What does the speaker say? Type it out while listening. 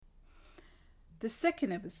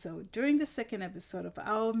During the second episode of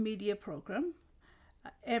our media program,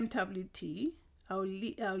 MWT, our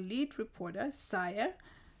lead reporter, Saya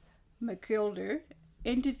McKilder,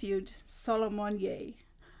 interviewed Solomon Ye,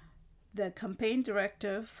 the campaign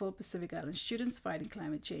director for Pacific Island Students Fighting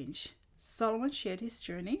Climate Change. Solomon shared his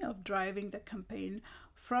journey of driving the campaign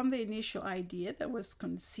from the initial idea that was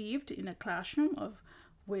conceived in a classroom of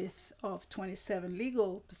 27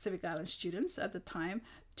 legal Pacific Island students at the time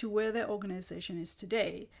to where their organization is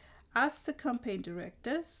today. As the campaign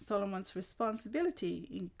director, Solomon's responsibility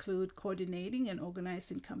include coordinating and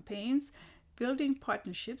organizing campaigns, building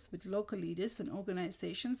partnerships with local leaders and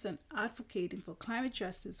organizations, and advocating for climate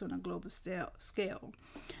justice on a global scale.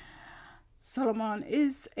 Solomon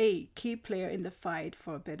is a key player in the fight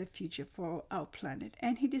for a better future for our planet,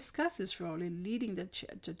 and he discusses his role in leading the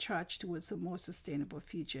charge towards a more sustainable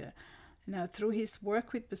future. Now, through his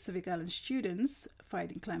work with Pacific Island students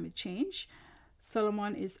fighting climate change,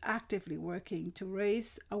 Solomon is actively working to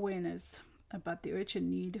raise awareness about the urgent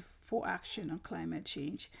need for action on climate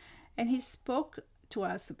change. And he spoke to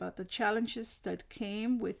us about the challenges that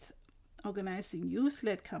came with organizing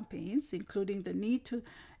youth-led campaigns, including the need to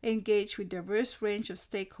engage with a diverse range of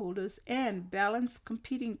stakeholders and balance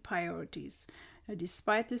competing priorities. Now,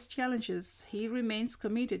 despite these challenges, he remains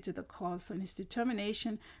committed to the cause and his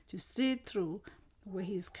determination to see it through, where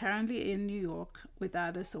he is currently in New York with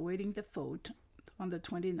others awaiting the vote on the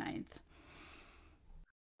 29th.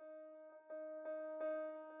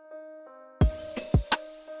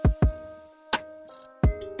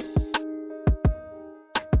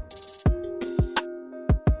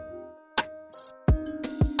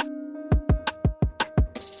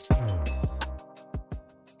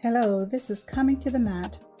 Hello, this is Coming to the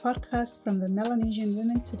Mat, podcast from the Melanesian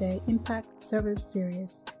Women Today Impact Service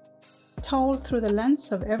Series. Told through the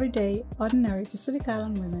lens of everyday, ordinary Pacific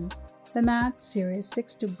Island women, the MAT series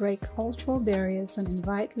seeks to break cultural barriers and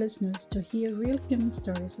invite listeners to hear real human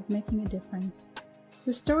stories of making a difference.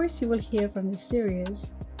 The stories you will hear from this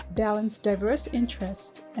series balance diverse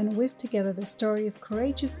interests and weave together the story of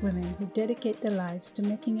courageous women who dedicate their lives to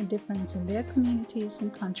making a difference in their communities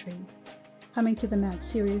and country. Coming to the Mat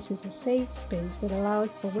series is a safe space that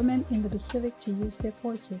allows for women in the Pacific to use their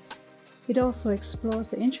voices. It also explores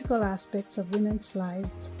the integral aspects of women's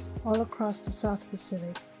lives all across the South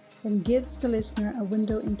Pacific and gives the listener a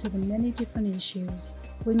window into the many different issues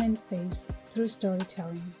women face through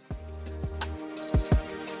storytelling.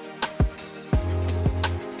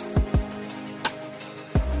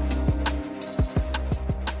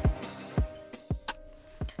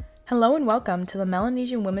 Hello and welcome to the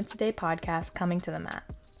Melanesian Women Today podcast, Coming to the Mat.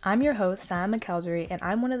 I'm your host, Sam McKeldery, and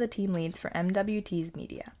I'm one of the team leads for MWT's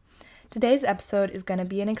media. Today's episode is going to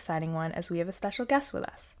be an exciting one as we have a special guest with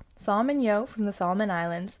us. Solomon Yeo from the Solomon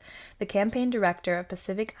Islands, the campaign director of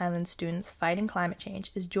Pacific Island Students Fighting Climate Change,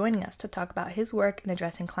 is joining us to talk about his work in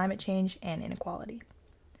addressing climate change and inequality.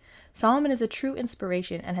 Solomon is a true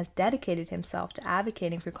inspiration and has dedicated himself to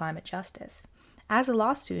advocating for climate justice. As a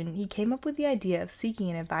law student, he came up with the idea of seeking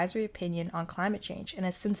an advisory opinion on climate change and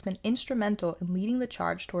has since been instrumental in leading the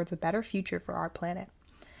charge towards a better future for our planet.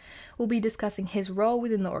 We'll be discussing his role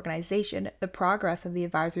within the organization, the progress of the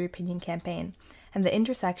advisory opinion campaign, and the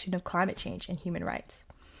intersection of climate change and human rights.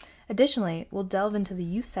 Additionally, we'll delve into the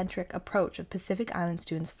youth-centric approach of Pacific Island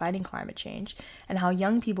students fighting climate change and how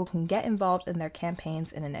young people can get involved in their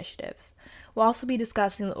campaigns and initiatives. We'll also be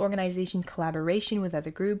discussing the organization's collaboration with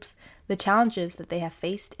other groups, the challenges that they have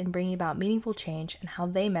faced in bringing about meaningful change, and how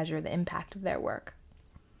they measure the impact of their work.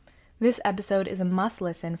 This episode is a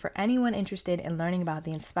must-listen for anyone interested in learning about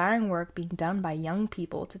the inspiring work being done by young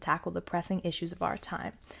people to tackle the pressing issues of our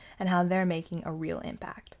time and how they're making a real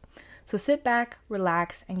impact. So sit back,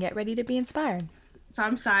 relax, and get ready to be inspired. So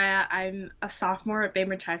I'm Saya. I'm a sophomore at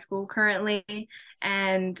Bainbridge High School currently,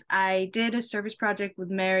 and I did a service project with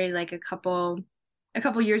Mary like a couple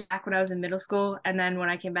years back when I was in middle school, and then when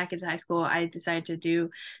I came back into high school, I decided to do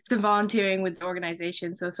some volunteering with the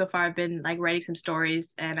organization. So far I've been like writing some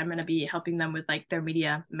stories, and I'm going to be helping them with like their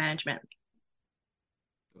media management.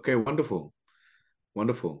 Okay, wonderful.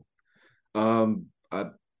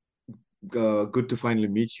 Good to finally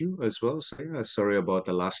meet you as well. Sorry about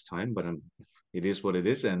the last time, but it is what it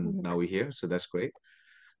is, and now we're here, so that's great.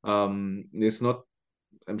 It's not.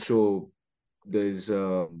 I'm sure there's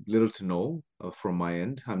little to know from my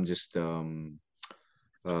end. I'm just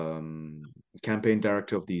campaign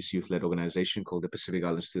director of this youth-led organization called the Pacific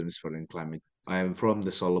Island Students for Climate. I am from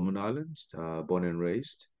the Solomon Islands, born and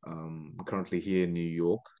raised. Currently here in New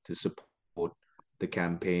York to support the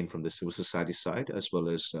campaign from the civil society side, as well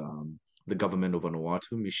as the government of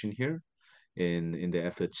Vanuatu mission here. in the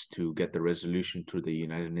efforts to get the resolution through the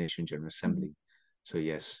United Nations General Assembly. So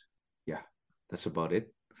yes, yeah, that's about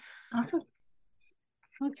it. Awesome.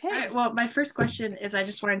 Okay. All right, well, my first question is I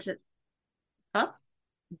just wanted to. Oh.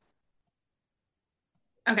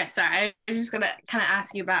 Okay, sorry. I was just gonna kind of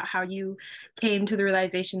ask you about how you came to the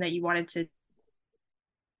realization that you wanted to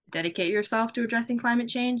dedicate yourself to addressing climate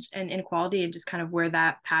change and inequality, and just kind of where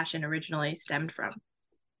that passion originally stemmed from.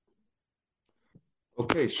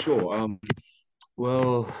 Okay, sure.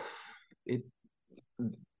 Well, it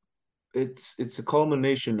it's a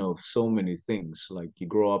culmination of so many things. Like you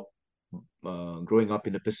growing up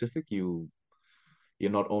in the Pacific, you're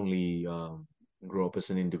not only grow up as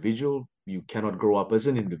an individual, you cannot grow up as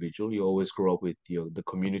an individual. You always grow up with the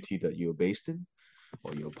community that you're based in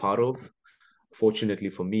or you're part of. Fortunately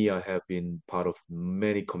for me, I have been part of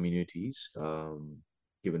many communities.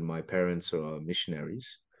 Given my parents are missionaries,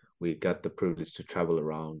 we got the privilege to travel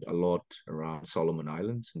around a lot around Solomon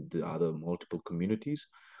Islands and the other multiple communities,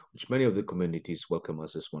 which many of the communities welcome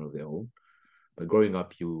us as one of their own. But growing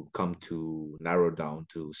up, you come to narrow down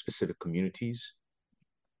to specific communities,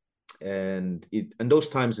 and those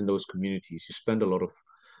times in those communities, you spend a lot of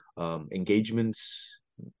engagements,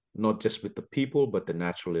 not just with the people, but the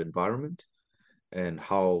natural environment and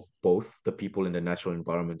how both the people and the natural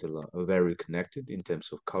environment are very connected in terms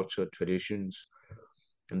of culture, traditions,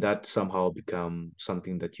 and that somehow become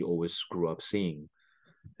something that you always grew up seeing.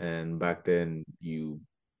 And back then, you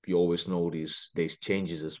always notice there's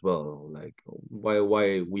changes as well. Like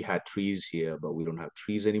why we had trees here, but we don't have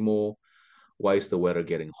trees anymore. Why is the weather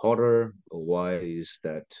getting hotter? Or why is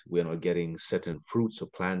that we're not getting certain fruits or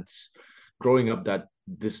plants growing up that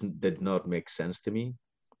this did not make sense to me.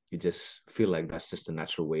 You just feel like that's just the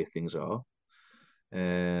natural way things are.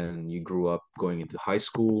 And you grew up going into high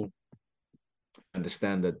school,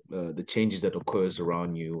 understand that the changes that occurs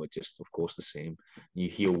around you are just, of course, the same. You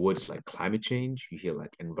hear words like climate change, you hear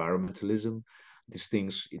like environmentalism. These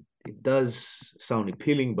things, it does sound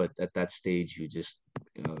appealing, but at that stage, you just,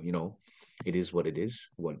 it is what it is.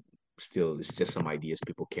 What still, it's just some ideas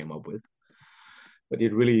people came up with. But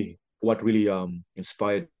what really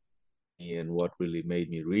inspired and what really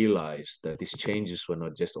made me realize that these changes were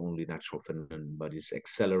not just only natural phenomenon, but is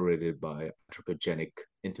accelerated by anthropogenic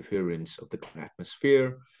interference of the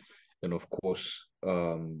atmosphere, and of course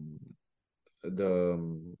the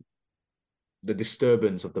the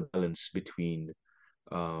disturbance of the balance between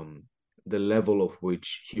um, the level of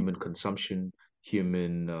which human consumption,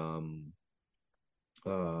 human um,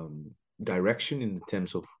 direction in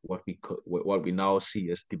terms of what we now see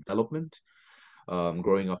as development.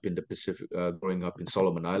 Growing up in the Pacific, growing up in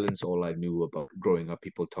Solomon Islands, all I knew about growing up,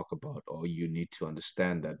 people talk about, oh, you need to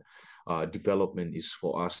understand that development is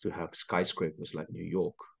for us to have skyscrapers like New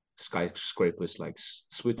York, skyscrapers like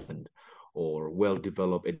Switzerland, or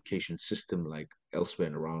well-developed education system like elsewhere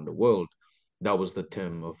and around the world. That was the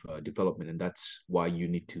term of development, and that's why you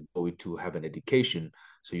need to go to have an education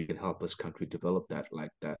so you can help us country develop that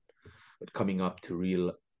like that. But going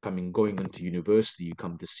into university, you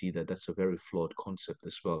come to see that that's a very flawed concept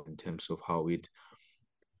as well in terms of how it,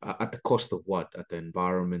 at the cost of what, at the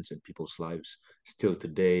environments and people's lives. Still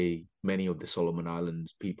today, many of the Solomon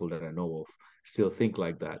Islands people that I know of still think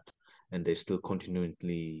like that, and they still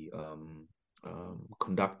continually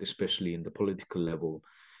conduct, especially in the political level.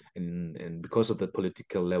 And because of that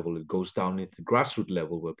political level, it goes down into the grassroots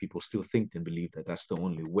level where people still think and believe that that's the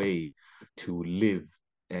only way to live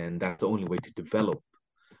and that's the only way to develop.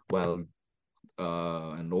 Well,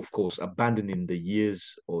 and of course, abandoning the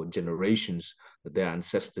years or generations that their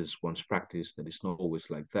ancestors once practiced, that it's not always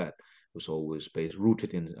like that. It was always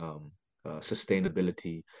rooted in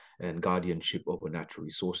sustainability and guardianship over natural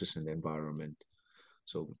resources and the environment.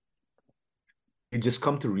 So you just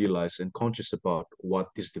come to realize and conscious about what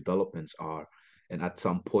these developments are. And at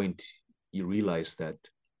some point, you realize that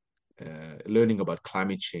learning about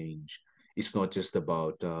climate change is not just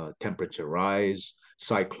about temperature rise,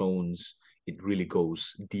 cyclones. It really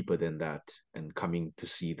goes deeper than that, and coming to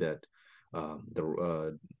see that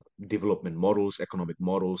the development models, economic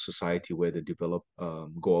models, society where they develop,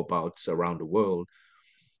 go about around the world,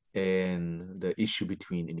 and the issue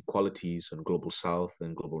between inequalities on global south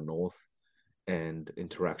and global north, and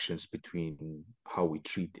interactions between how we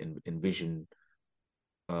treat and envision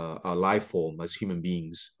our life form as human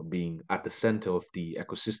beings being at the center of the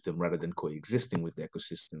ecosystem rather than coexisting with the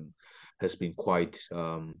ecosystem has been quite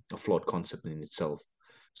a flawed concept in itself.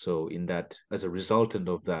 So, in that, as a resultant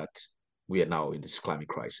of that, we are now in this climate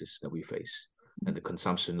crisis that we face, and the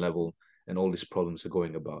consumption level and all these problems are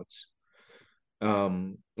going about.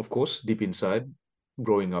 Of course, deep inside,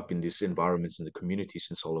 growing up in these environments in the communities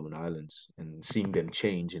in Solomon Islands and seeing them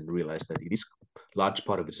change and realize that it is large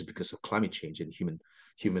part of it is because of climate change and human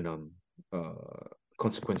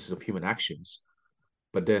consequences of human actions.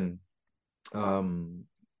 But then um,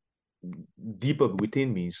 deeper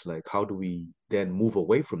within me is like, how do we then move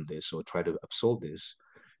away from this or try to absolve this?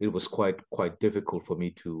 It was quite difficult for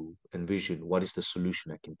me to envision what is the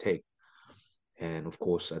solution I can take. And of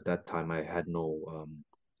course, at that time, I had no,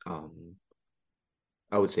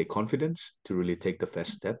 I would say, confidence to really take the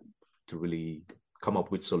first step to really come up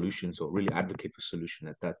with solutions or really advocate for solution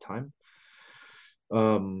at that time.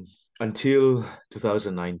 Um, until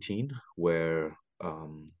 2019, where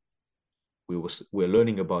we're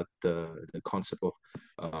learning about the concept of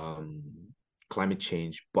um, climate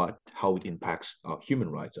change, but how it impacts our human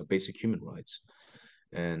rights, our basic human rights,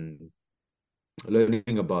 and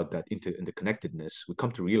learning about that interconnectedness, we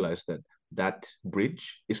come to realize that that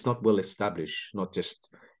bridge is not well established, not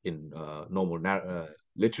just in normal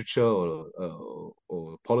literature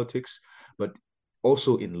or politics, but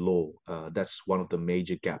also in law. That's one of the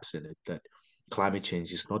major gaps in it, that climate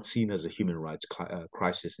change is not seen as a human rights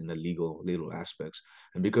crisis in the legal aspects.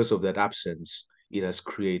 And because of that absence, it has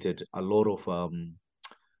created a lot of,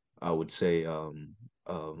 I would say,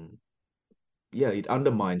 yeah, it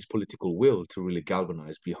undermines political will to really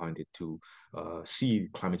galvanize behind it to see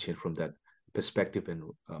climate change from that perspective and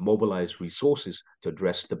mobilize resources to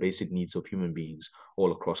address the basic needs of human beings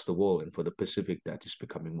all across the world. And for the Pacific, that is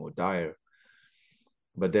becoming more dire.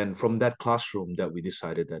 But then from that classroom that we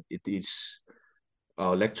decided that it is,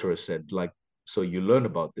 our lecturer said, like, so you learn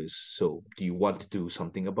about this. So do you want to do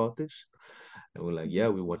something about this? And we're like, yeah,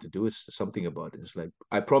 we want to do something about it. It's like,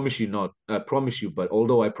 I promise you not, I promise you, but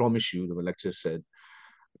although I promise you, the lecturer said,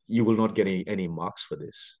 you will not get any marks for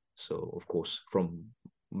this. So of course, from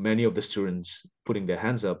many of the students putting their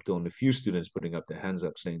hands up to only a few students putting up their hands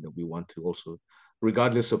up saying that we want to also,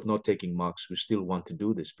 regardless of not taking marks, we still want to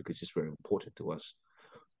do this because it's very important to us.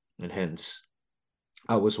 And hence,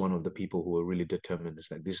 I was one of the people who were really determined.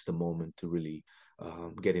 It's like, this is the moment to really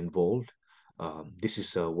get involved. This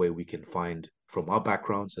is a way we can find from our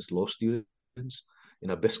backgrounds as law students in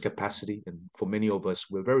our best capacity. And for many of us,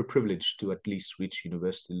 we're very privileged to at least reach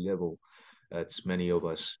university level. It's many of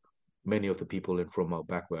us, many of the people in from our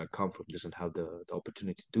back where I come from doesn't have the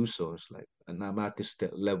opportunity to do so. It's like, and I'm at this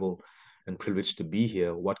level and privileged to be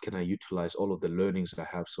here. What can I utilize all of the learnings I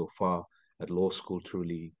have so far at law school to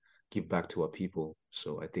really give back to our people?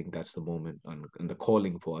 So I think that's the moment and the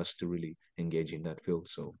calling for us to really engage in that field.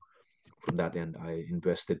 So from that end, I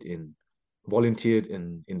volunteered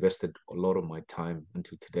and invested a lot of my time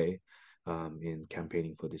until today in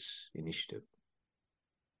campaigning for this initiative.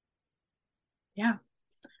 Yeah.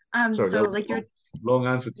 Sorry, so like your long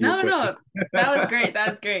answer to your question. No, that was great.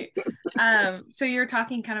 That was great. So you're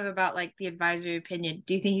talking kind of about like the advisory opinion.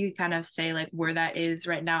 Do you think you could kind of say like where that is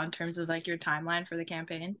right now in terms of like your timeline for the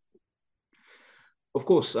campaign? Of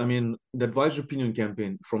course, I mean, the advisory opinion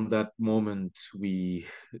campaign, from that moment, we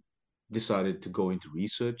decided to go into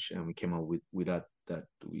research and we came up with that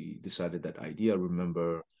we decided that idea. I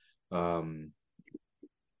remember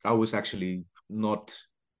I was actually not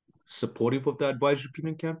supportive of the advisory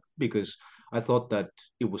opinion camp because I thought that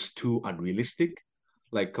it was too unrealistic.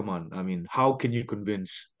 Like, come on, I mean, how can you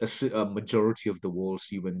convince a majority of the world's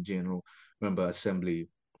UN General Member Assembly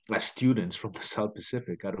as students from the South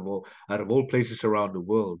Pacific, out of all places around the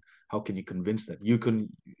world? How can you convince that?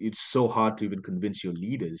 It's so hard to even convince your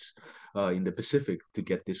leaders in the Pacific to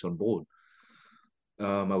get this on board.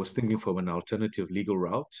 I was thinking from an alternative legal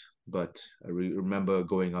route, but I remember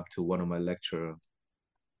going up to one of my lecturer,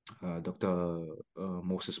 Dr.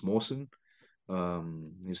 Moses Mawson.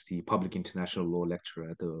 He's the public international law lecturer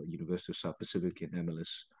at the University of South Pacific in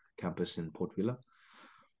MLS campus in Port Vila.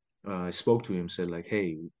 I spoke to him, said like,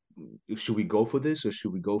 hey, should we go for this or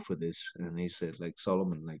should we go for this? And he said like,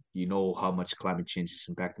 Solomon, like, you know how much climate change is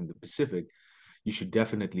impacting the Pacific. You should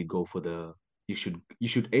definitely go for you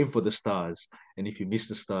should aim for the stars. And if you miss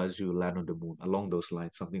the stars, you will land on the moon. Along those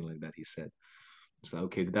lines, something like that, he said. It's like,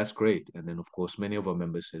 okay, that's great. And then, of course, many of our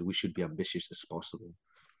members said we should be ambitious as possible.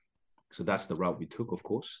 So that's the route we took, of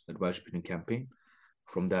course, advisory opinion campaign.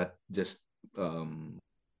 From that, just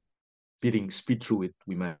speed through it,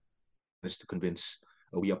 we managed to convince.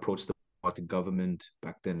 We approached the party government.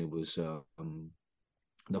 Back then, it was the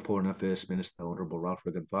Foreign Affairs Minister, Honorable Ralph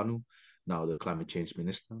Regenvanu, now the Climate Change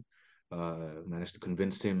Minister. Managed to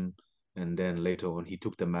convince him. And then later on, he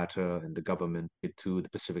took the matter and the government to the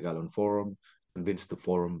Pacific Island Forum, convinced the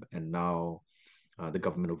forum, and now the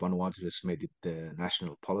government of Vanuatu has made it their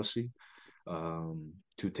national policy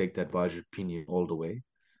to take the advisory opinion all the way.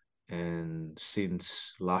 And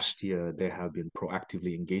since last year, they have been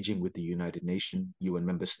proactively engaging with the United Nations, UN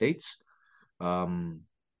member states, um,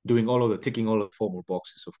 ticking all of the formal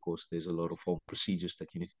boxes. Of course, there's a lot of formal procedures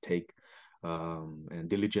that you need to take. And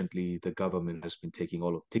diligently, the government has been ticking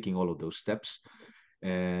all of those steps.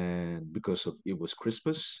 And because of it was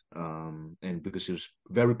Christmas, and because it was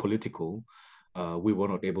very political, we were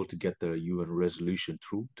not able to get the UN resolution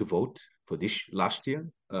through to vote for this last year.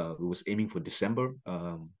 We was aiming for December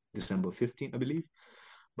 15th, I believe.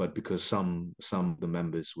 But because some of the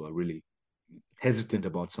members were really hesitant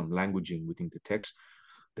about some languaging within the text,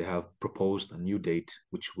 they have proposed a new date,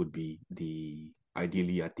 which would be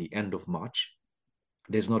ideally at the end of March.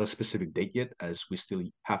 There's not a specific date yet, as we still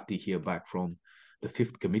have to hear back from the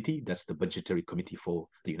fifth committee. That's the budgetary committee for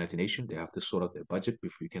the United Nations. They have to sort out their budget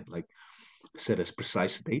before you can set a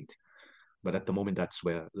precise date. But at the moment, that's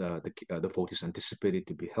where the vote is anticipated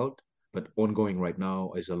to be held. But ongoing right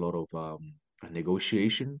now is a lot of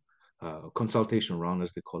negotiation, consultation round,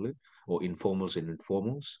 as they call it, or informals and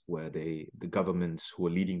informals, where the governments who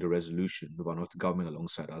are leading the resolution, the Vanuatu government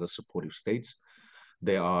alongside other supportive states,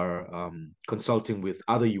 they are consulting with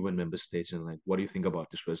other UN member states and what do you think about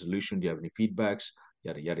this resolution? Do you have any feedbacks?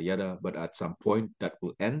 Yada, yada, yada. But at some point that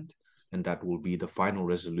will end, and that will be the final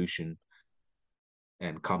resolution.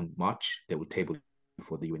 And come March, they will table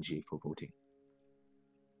for the UNGA for voting.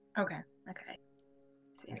 Okay.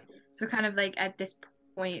 So kind of at this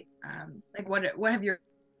point, what have your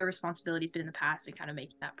responsibilities been in the past in kind of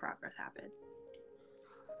making that progress happen?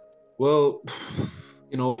 Well,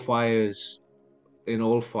 in all fire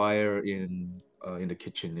in the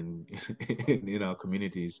kitchen in our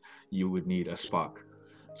communities, you would need a spark.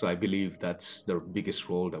 So I believe that's the biggest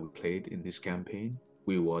role that we played in this campaign.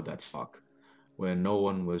 We were that spark, where no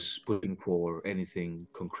one was pushing for anything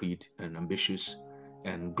concrete and ambitious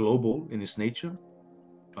and global in its nature.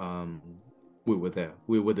 We were there.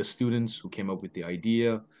 We were the students who came up with the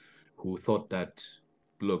idea, who thought that,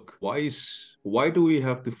 look, why do we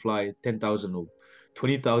have to fly 10,000 or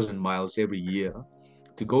 20,000 miles every year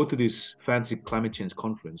to go to this fancy climate change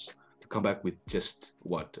conference to come back with just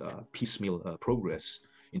piecemeal progress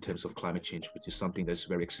in terms of climate change, which is something that's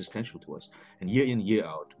very existential to us. And year in, year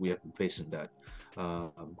out, we have been facing that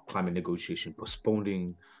climate negotiation,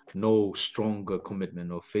 postponing, no stronger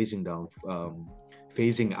commitment of phasing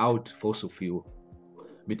out fossil fuel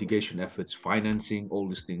mitigation efforts, financing, all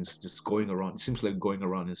these things, just going around. It seems like going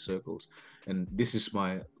around in circles. And this is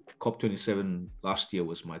my COP27 last year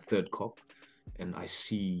was my third COP. And I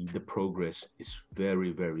see the progress is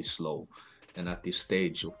very, very slow. And at this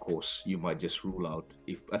stage, of course, you might just rule out,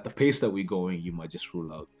 if at the pace that we're going, you might just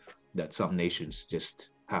rule out that some nations just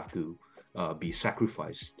have to be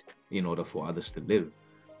sacrificed in order for others to live.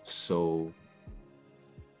 So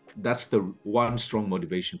that's the one strong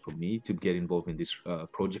motivation for me to get involved in this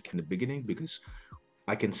project in the beginning, because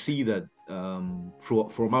I can see that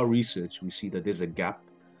from our research, we see that there's a gap,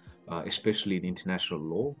 especially in international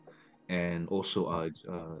law and also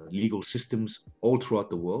legal systems all throughout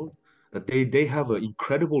the world, that they have an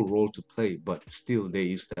incredible role to play, but still there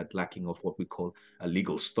is that lacking of what we call a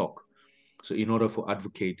legal stock. So in order for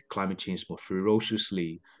advocate climate change more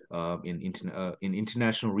ferociously in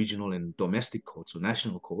international, regional, and domestic courts or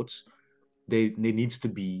national courts, there needs to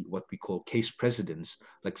be what we call case precedents,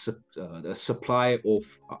 like a supply of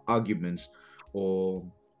arguments or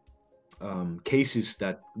cases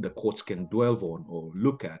that the courts can dwell on or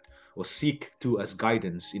look at or seek to as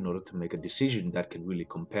guidance in order to make a decision that can really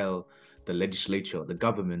compel the legislature or the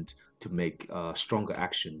government to make stronger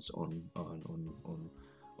actions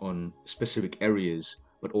on specific areas,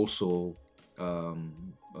 but also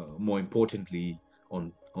more importantly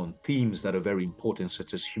on themes that are very important,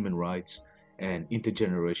 such as human rights and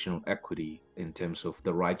intergenerational equity in terms of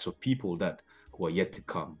the rights of people who are yet to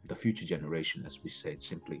come, the future generation, as we said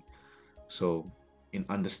simply. So in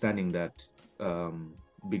understanding that,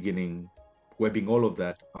 webbing all of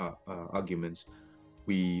that arguments,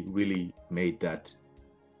 we really made that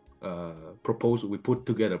proposal. We put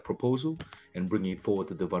together a proposal and bringing it forward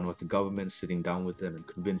to the Vanuatu government, sitting down with them and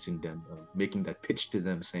convincing them, making that pitch to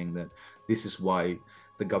them, saying that this is why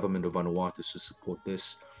the government of Vanuatu should support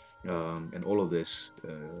this, and all of this.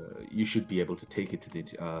 You should be able to take it to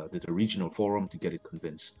the regional forum to get it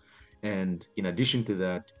convinced. And in addition to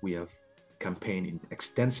that, we have campaigned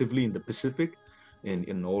extensively in the Pacific,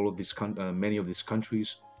 in all of these many of these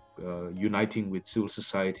countries, uniting with civil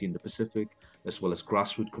society in the Pacific, as well as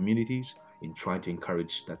grassroots communities, in trying to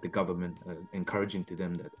encourage that the government, encouraging to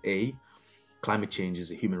them that A, climate change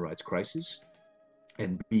is a human rights crisis,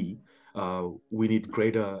 and B, we need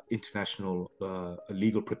greater international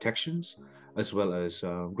legal protections as well as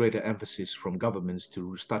greater emphasis from governments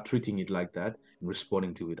to start treating it like that and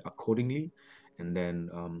responding to it accordingly. And then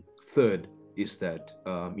third is that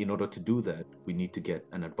in order to do that, we need to get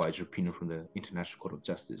an advisory opinion from the International Court of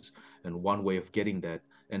Justice. And one way of getting that,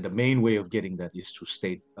 and the main way of getting that, is to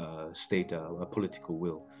state a political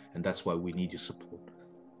will. And that's why we need your support.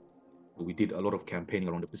 We did a lot of campaigning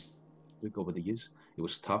around the Pacific over the years. It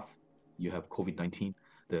was tough. You have COVID-19.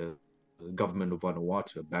 The government of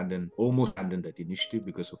Vanuatu almost abandoned that initiative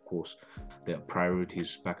because, of course, there are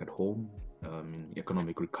priorities back at home in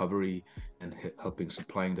economic recovery and helping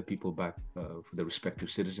supplying the people back for the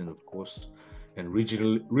respective citizens, of course. And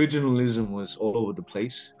regionalism was all over the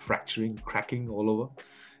place, fracturing, cracking all over.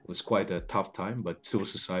 It was quite a tough time, but civil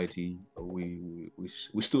society, we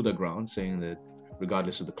stood our ground, saying that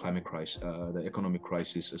regardless of the climate crisis, the economic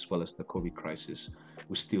crisis, as well as the COVID crisis,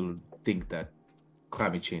 we still think that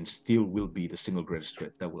climate change still will be the single greatest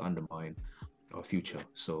threat that will undermine our future.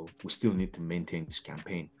 So we still need to maintain this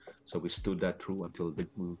campaign. So we stood that through until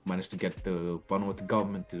we managed to get the Vanuatu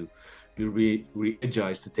government to be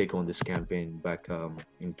re-energized to take on this campaign back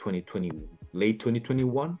in 2020, late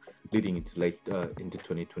 2021, leading into into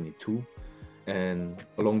 2022. And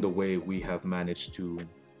along the way, we have managed to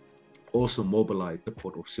also mobilize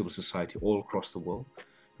support of civil society all across the world,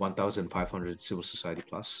 1,500 civil society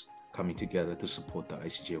plus coming together to support the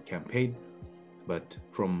ICJO campaign. But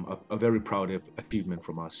from a very proud achievement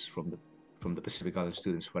from us, from the Pacific Island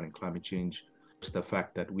Students Fighting Climate Change, is the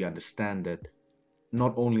fact that we understand that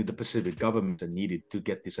not only the Pacific governments are needed to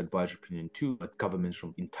get this advisory opinion too, but governments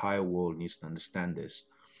from the entire world needs to understand this.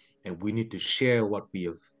 And we need to share what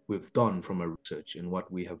we've done from our research and what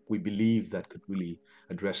we believe that could really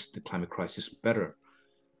address the climate crisis better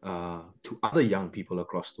to other young people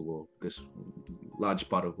across the world, because large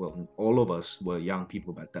part of, well, all of us were young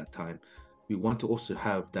people at that time. We want to also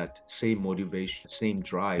have that same motivation, same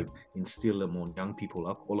drive instilled among young people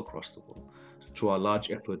all across the world. So through our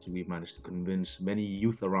large efforts, we managed to convince many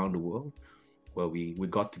youth around the world, where we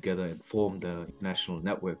got together and formed the international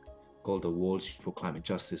network called the World for Climate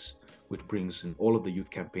Justice, which brings in all of the youth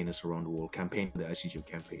campaigners around the world, campaign the ICJO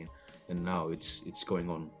campaign. And now it's going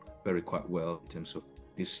on quite well in terms of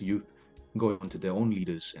this youth going on to their own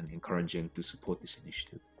leaders and encouraging to support this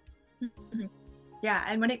initiative. Mm-hmm. Yeah,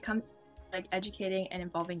 and when it comes to like educating and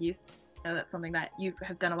involving youth, I know that's something that you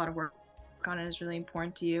have done a lot of work on and is really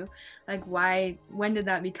important to you. Like, when did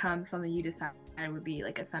that become something you decided would be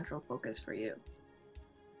like a central focus for you?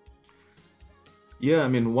 Yeah, I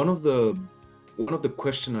mean, one of the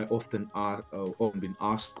question I often been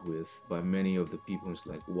asked with by many of the people is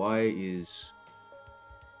like, why is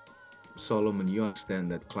Solomon, you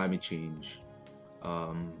understand that climate change,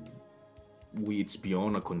 it's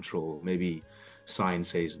beyond our control. Maybe science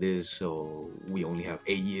says this, or we only have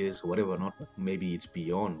 8 years or whatever, not, maybe it's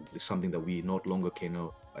beyond. It's something that we no longer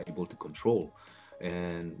are able to control.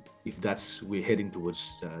 And if we're heading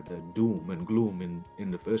towards the doom and gloom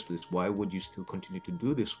in the first place, why would you still continue to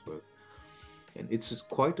do this work? And it's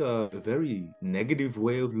quite a very negative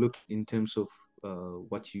way of looking in terms of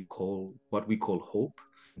what we call hope,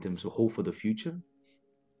 in terms of hope for the future.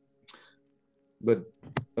 But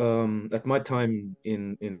at my time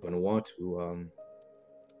in Vanuatu,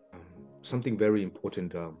 something very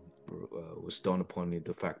important was dawned upon me,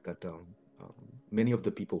 the fact that many of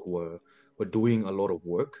the people who were doing a lot of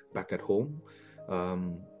work back at home,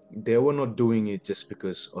 they were not doing it just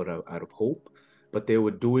because out of hope, but they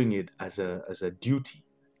were doing it as a duty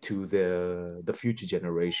to the future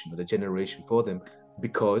generation, or the generation for them,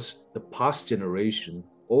 because the past generation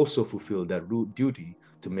also fulfilled that duty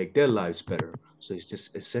to make their lives better. So it's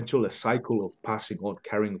just essential, a cycle of passing on,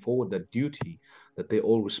 carrying forward that duty that they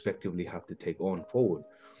all respectively have to take on forward.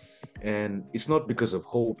 And it's not because of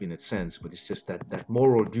hope in a sense, but it's just that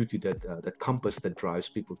moral duty, that compass that drives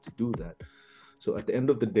people to do that. So at the end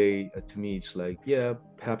of the day, to me, it's like, yeah,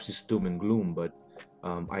 perhaps it's doom and gloom, but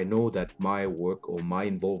I know that my work or my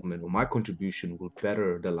involvement or my contribution will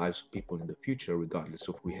better the lives of people in the future, regardless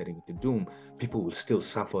of we're heading into doom. People will still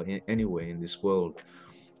suffer anyway in this world.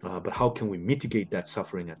 But how can we mitigate that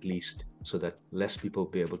suffering at least, so that less people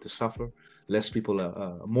will be able to suffer,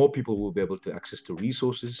 more people will be able to access to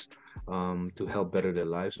resources to help better their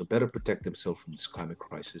lives or better protect themselves from this climate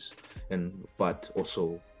crisis. But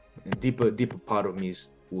also, a deeper part of me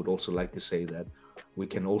would also like to say that we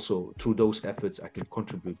can also, through those efforts, I can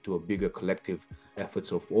contribute to a bigger collective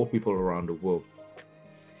efforts of all people around the world,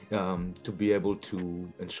 to be able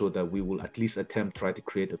to ensure that we will at least try to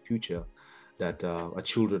create a future that our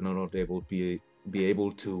children are not able to be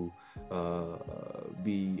able to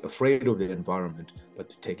be afraid of the environment, but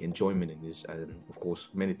to take enjoyment in this. And of course,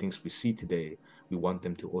 many things we see today, we want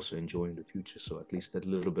them to also enjoy in the future. So at least that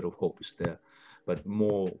little bit of hope is there. But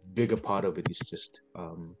more bigger part of it is just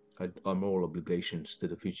our moral obligations to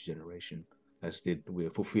the future generation, as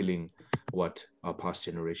we're fulfilling what our past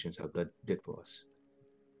generations have did for us.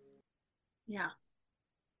 Yeah.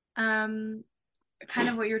 Kind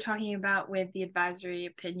of what you're talking about with the advisory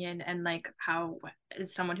opinion, and like how,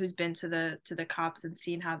 as someone who's been to the COPs and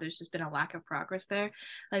seen how there's just been a lack of progress there,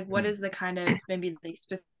 like what is the kind of maybe like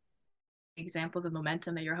specific examples of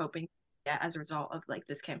momentum that you're hoping to get as a result of like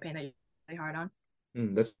this campaign that you're really hard on?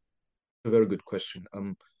 That's a very good question.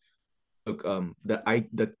 Look,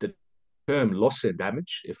 the term loss and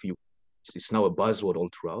damage, if you, it's now a buzzword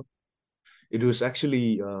all throughout. It was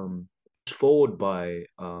actually forward by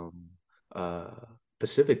uh,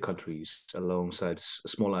 Pacific countries alongside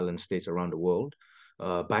small island states around the world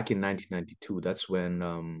back in 1992. That's when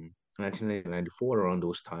 1994, around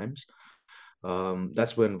those times.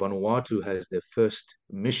 That's when Vanuatu has their first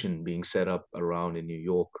mission being set up around in New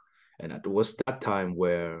York. And it was that time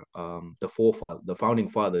where the founding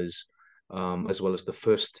fathers, as well as the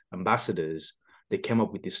first ambassadors, they came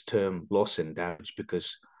up with this term loss and damage,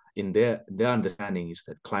 because in their understanding is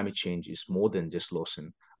that climate change is more than just loss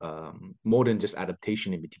and more than just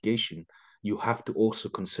adaptation and mitigation. You have to also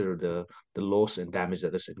consider the loss and damage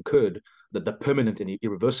that has incurred, that the permanent and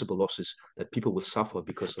irreversible losses that people will suffer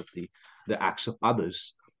because of the acts of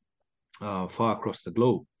others far across the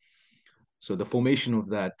globe. So the formation of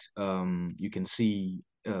that, you can see,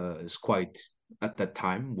 is quite, at that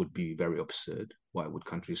time, would be very absurd. Why would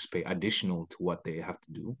countries pay additional to what they have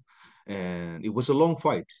to do? And it was a long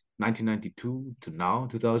fight, 1992 to now,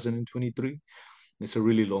 2023. It's a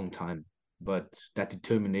really long time. But that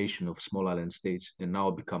determination of small island states and now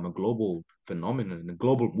become a global phenomenon, a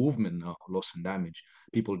global movement now, loss and damage,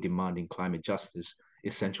 people demanding climate justice,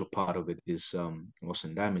 essential part of it is loss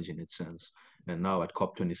and damage in its sense. And now at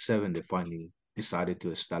COP27, they finally decided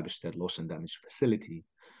to establish that loss and damage facility.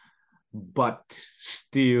 But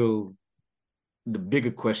still, the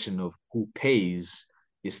bigger question of who pays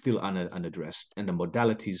is still unaddressed, and the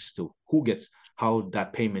modalities to who gets, how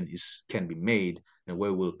that payment can be made and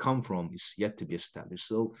where it will come from is yet to be established.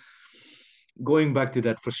 So going back to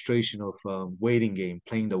that frustration of waiting game,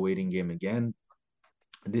 playing the waiting game again,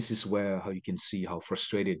 this is where how you can see how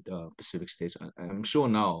frustrated Pacific states. I'm sure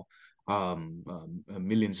now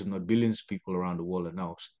millions, if not billions, of people around the world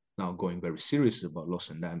are now going very serious about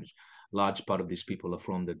loss and damage. Large part of these people are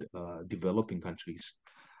from the developing countries.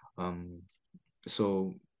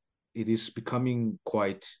 So it is becoming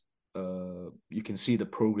quite, you can see the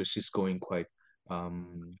progress is going quite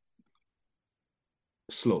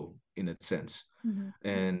slow in a sense.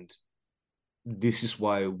 And this is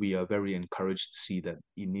why we are very encouraged to see that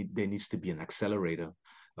there needs to be an accelerator.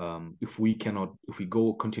 If we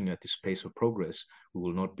continue at this pace of progress, we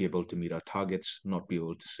will not be able to meet our targets, not be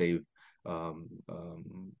able to save or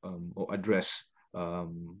address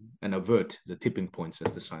and avert the tipping points,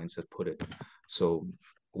 as the science had put it. So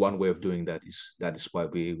one way of doing that is why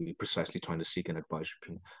we precisely trying to seek an advisory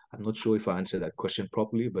opinion. I'm not sure if I answered that question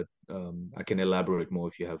properly, but I can elaborate more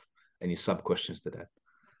if you have any sub questions to that.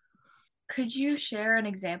 Could you share an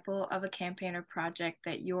example of a campaign or project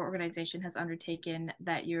that your organization has undertaken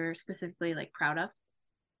that you're specifically like proud of?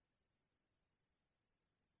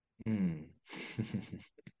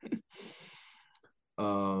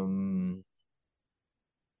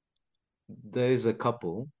 There's a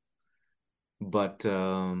couple, but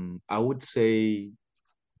I would say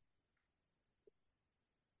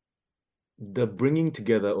the bringing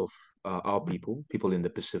together of our people in the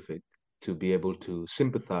Pacific, to be able to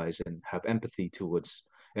sympathize and have empathy towards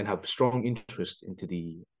and have strong interest into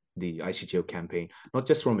the ICGO campaign, not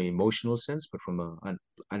just from an emotional sense, but from an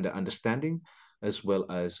understanding, as well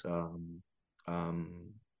as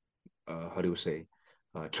how do you say,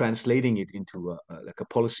 translating it into like a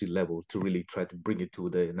policy level to really try to bring it to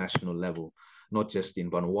the national level, not just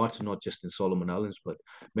in Vanuatu, not just in Solomon Islands, but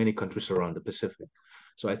many countries around the Pacific.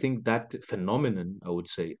 So I think that phenomenon, I would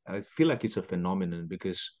say, I feel like it's a phenomenon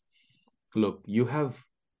because, look, you have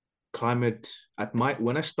climate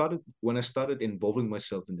when I started involving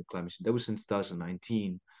myself in the climate, that was in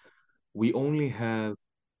 2019. We only have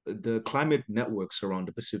the climate networks around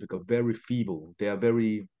the Pacific are very feeble. They are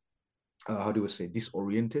very how do we say,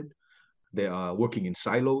 disoriented. They are working in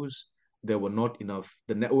silos. There were not enough,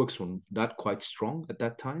 the networks were not quite strong at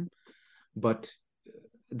that time. But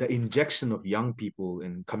the injection of young people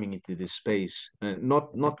and coming into this space,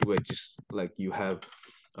 not where just like you have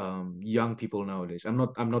young people nowadays. I'm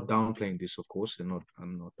not downplaying this, of course, and not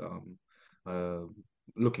I'm not uh,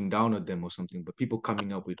 looking down at them or something, but people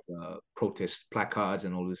coming up with protest placards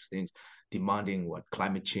and all these things, demanding what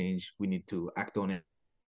climate change, we need to act on it,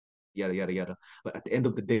 yada yada yada. But at the end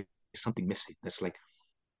of the day, there's something missing. That's like,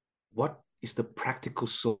 what is the practical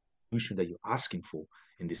solution that you're asking for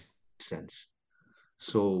in this sense?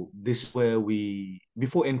 So this is where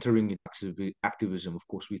before entering into activism, of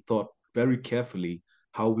course, we thought very carefully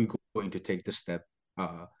how we going to take the step,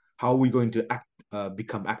 uh, how are we going to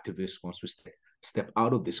become activists once we step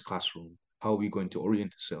out of this classroom, how are we going to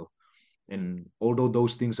orient ourselves. And although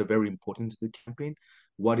those things are very important to the campaign,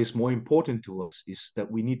 what is more important to us is that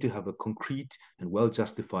we need to have a concrete and well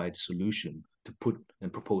justified solution to put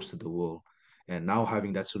and propose to the world. And now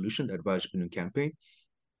having that solution, that Advice campaign,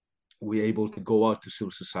 we're able to go out to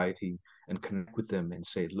civil society and connect with them and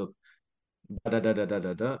say, look, da da da da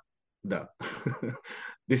da da da.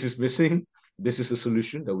 This is missing. This is the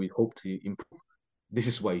solution that we hope to improve. This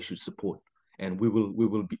is why you should support, and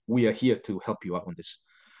we are here to help you out on this.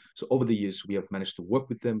 So over the years, we have managed to work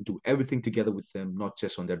with them, do everything together with them, not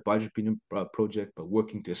just on the advisory opinion project, but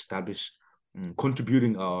working to establish,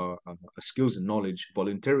 contributing our skills and knowledge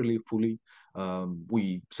voluntarily, fully.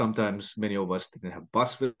 We sometimes, many of us didn't have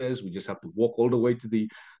bus fares. We just have to walk all the way to the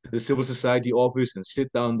civil society office and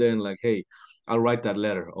sit down there and like, hey, I'll write that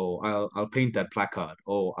letter, or I'll paint that placard,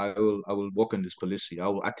 or I will work on this policy, I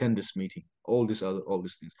will attend this meeting, all these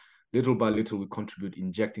things. Little by little, we contribute,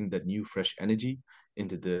 injecting that new, fresh energy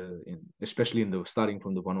into especially starting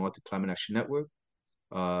from the Vanuatu Climate Action Network.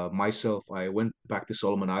 Myself, I went back to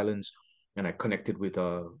Solomon Islands, and I connected with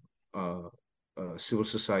civil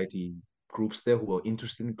society groups there who were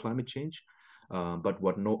interested in climate change, but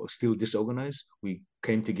what no still disorganized. We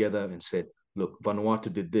came together and said, look,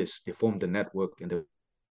 Vanuatu did this. They formed a network and they're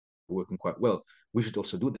working quite well. We should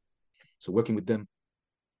also do that. So working with them,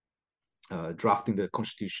 drafting the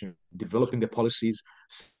constitution, developing the policies,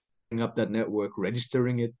 setting up that network,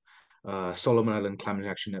 registering it. Solomon Island Climate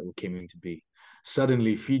Action Network came into be.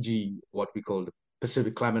 Suddenly, Fiji, what we call the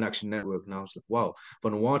Pacific Climate Action Network, now it's like, wow,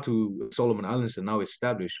 Vanuatu, Solomon Islands are now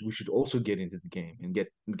established. We should also get into the game and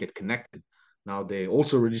get connected. Now they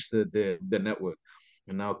also registered their network.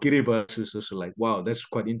 And now Kiribati is also like, wow, that's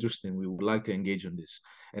quite interesting. We would like to engage on this.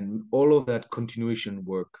 And all of that continuation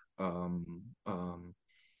work, and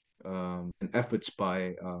efforts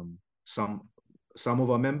by some of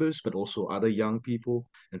our members, but also other young people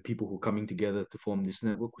and people who are coming together to form this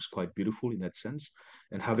network was quite beautiful in that sense.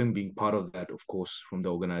 And having been part of that, of course, from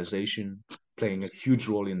the organization, playing a huge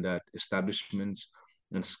role in that establishment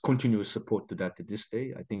and continuous support to that to this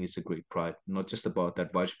day, I think it's a great pride, not just about that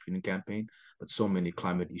Advice Opinion campaign, but so many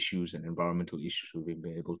climate issues and environmental issues we've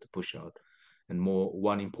been able to push out. And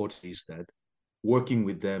one important is that working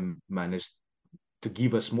with them managed to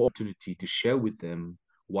give us more opportunity to share with them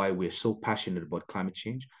why we're so passionate about climate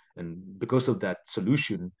change. And because of that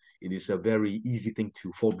solution, it is a very easy thing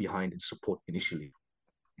to fall behind and support initially.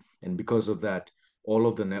 And because of that, all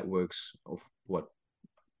of the networks of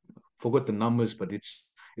forgot the numbers, but it's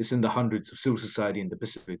in the hundreds of civil society in the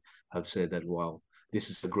Pacific have said that, wow, this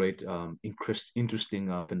is a great, interesting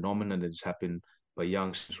phenomenon that has happened by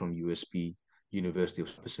youngsters from USP, University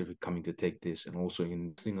of Pacific, coming to take this and also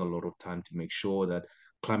investing a lot of time to make sure that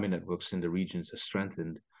climate networks in the regions are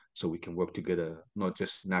strengthened so we can work together, not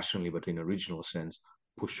just nationally, but in a regional sense,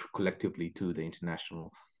 push collectively to the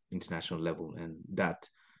international level. And that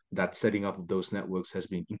setting up of those networks has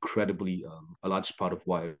been incredibly a large part of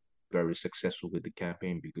why very successful with the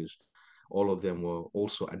campaign, because all of them were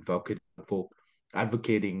also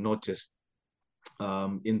advocating not just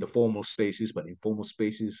in the formal spaces, but informal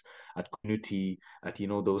spaces, at community, at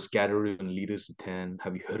those gatherings and leaders attend.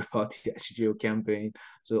 Have you heard about the ICJO campaign?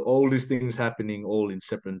 So all these things happening all in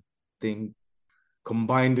separate thing,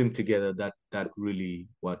 combine them together. That really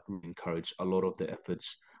what encouraged a lot of the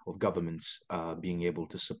efforts of governments being able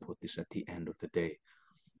to support this at the end of the day.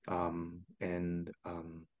 And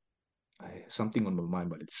something on my mind,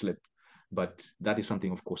 but it slipped. But that is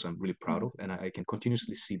something, of course, I'm really proud of, and I can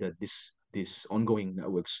continuously see that this ongoing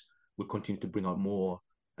networks will continue to bring out more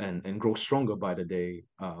and grow stronger by the day,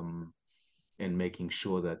 and making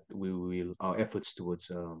sure that our efforts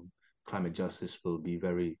towards climate justice will be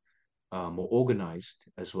very more organized,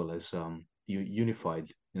 as well as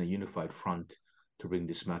unified in a unified front to bring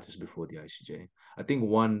these matters before the ICJ. I think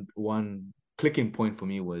one clicking point for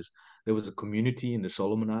me was there was a community in the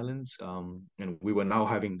Solomon Islands, and we were now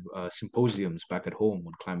having symposiums back at home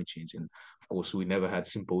on climate change. And of course, we never had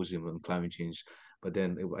symposium on climate change But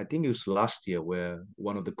then I think it was last year where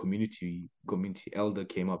one of the community elder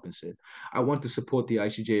came up and said, "I want to support the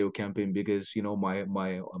ICJO campaign because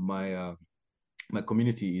my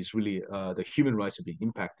community is really the human rights are being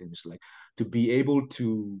impacted. It's like to be able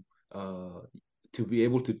uh,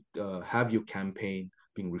 to have your campaign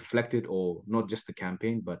being reflected, or not just the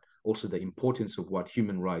campaign, but also the importance of what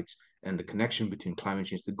human rights and the connection between climate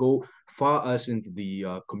change to go far as into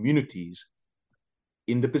the communities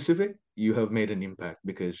in the Pacific. You have made an impact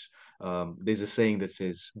because there's a saying that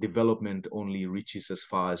says development only reaches as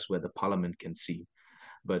far as where the parliament can see,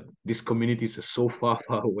 but these communities are so far,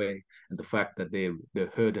 far away. And the fact that they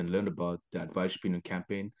heard and learned about the Advice Opinion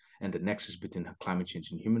campaign and the nexus between climate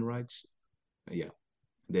change and human rights, yeah,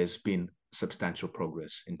 there's been substantial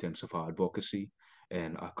progress in terms of our advocacy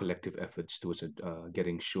and our collective efforts towards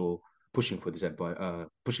getting sure, pushing for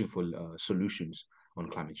pushing for solutions on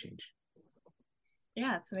climate change.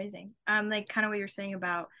 Yeah, it's amazing. Like kind of what you're saying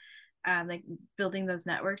about like building those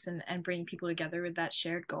networks and bringing people together with that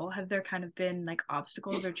shared goal. Have there kind of been like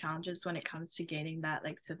obstacles or challenges when it comes to gaining that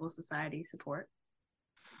like civil society support?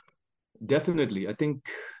 Definitely. I think,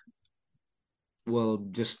 well,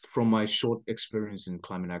 just from my short experience in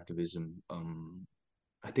climate activism,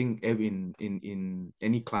 I think in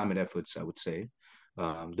any climate efforts, I would say,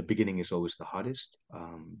 the beginning is always the hardest.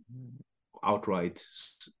 Outright,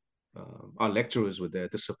 our lecturers were there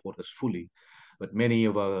to support us fully, but many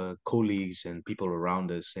of our colleagues and people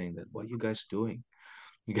around us saying that, "What are you guys doing?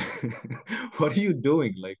 What are you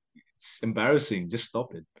doing? Like, it's embarrassing. Just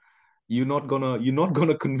stop it. You're not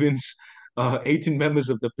gonna convince 18 members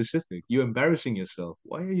of the Pacific. You're embarrassing yourself.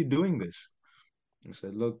 Why are you doing this?" I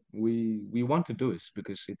said, "Look, we want to do this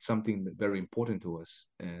because it's something very important to us."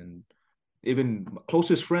 And even my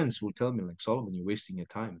closest friends will tell me, like, "Solomon, you're wasting your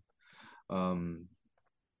time." Um,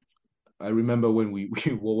 I remember when we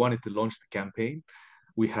wanted to launch the campaign,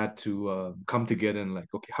 we had to come together and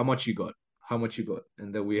like, okay, how much you got? How much you got?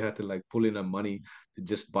 And then we had to like pull in our money to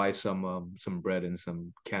just buy some bread and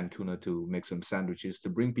some canned tuna to make some sandwiches to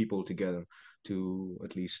bring people together, to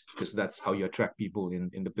at least, because that's how you attract people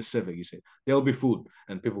in the Pacific. You say there'll be food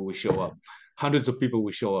and people will show up. Hundreds of people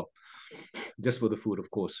will show up just for the food,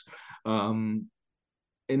 of course. Um,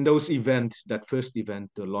 in those events, that first event,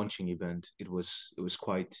 the launching event, it was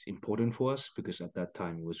quite important for us because at that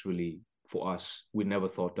time it was really for us. We never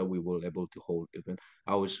thought that we were able to hold event.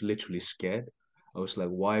 I was literally scared. I was like,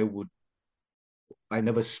 why would I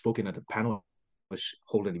never spoken at a panel,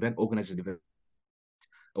 hold an event, organize an event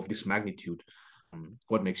of this magnitude?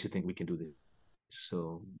 What makes you think we can do this?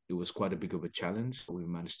 So it was quite a big of a challenge. We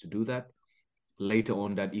managed to do that. Later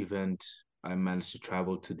on that event, I managed to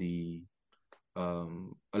travel to the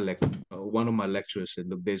one of my lecturers said,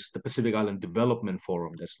 "Look, there's the Pacific Island Development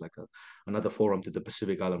Forum. That's like another forum to the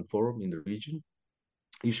Pacific Island Forum in the region.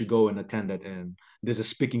 You should go and attend that. And there's a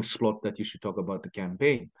speaking slot that you should talk about the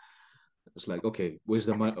campaign." It's like, okay, where's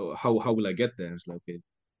the money? How will I get there? It's like, okay,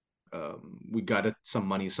 we gathered some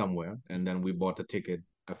money somewhere, and then we bought a ticket.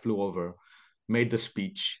 I flew over, made the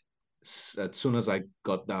speech. As soon as I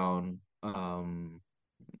got down,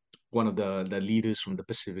 one of the leaders from the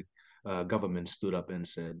Pacific government stood up and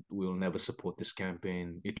said, "We'll never support this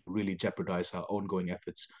campaign. It will really jeopardize our ongoing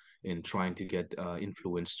efforts in trying to get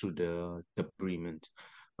influence through the agreement.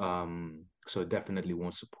 So I definitely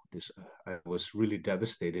won't support this." I was really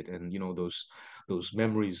devastated, and those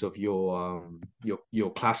memories of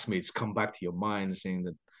your classmates come back to your mind, saying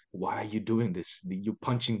that, "Why are you doing this? You're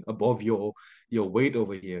punching above your weight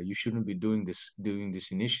over here. You shouldn't be doing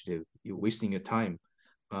this initiative. You're wasting your time."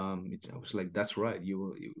 I was like, "That's right.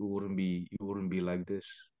 You wouldn't be like this."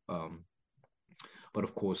 Um, but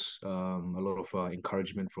of course, a lot of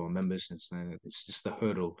encouragement from our members. It's just a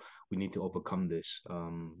hurdle. We need to overcome this.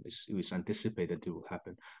 It was anticipated it will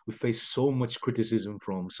happen. We face so much criticism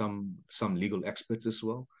from some legal experts as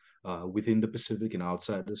well, within the Pacific and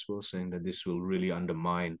outside as well, saying that this will really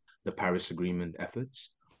undermine the Paris Agreement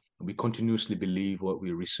efforts. We continuously believe what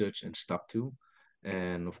we researched and stuck to,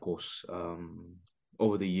 and of course,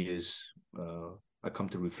 over the years, I come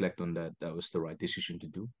to reflect on that. That was the right decision to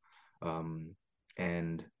do. Um,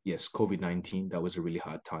 and yes, COVID-19, that was a really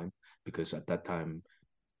hard time because at that time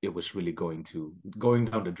it was really going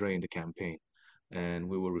down the drain, the campaign. And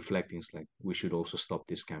we were reflecting, it's like we should also stop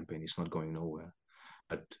this campaign. It's not going nowhere.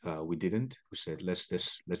 But we didn't. We said let's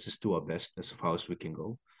just do our best as far as we can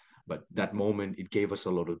go. But that moment, it gave us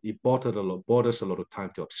bought us a lot of time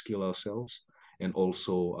to upskill ourselves and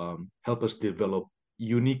also help us develop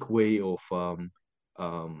unique way of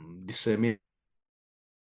disseminating.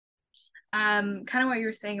 Kind of what you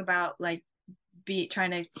were saying about like be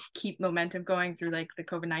trying to keep momentum going through like the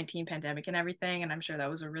COVID-19 pandemic and everything. And I'm sure that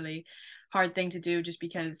was a really hard thing to do just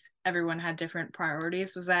because everyone had different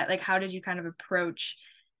priorities. Was that like, how did you kind of approach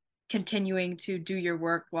continuing to do your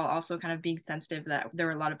work while also kind of being sensitive that there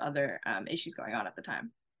were a lot of other issues going on at the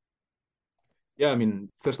time? Yeah, I mean,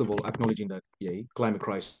 first of all, acknowledging that climate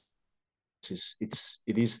crisis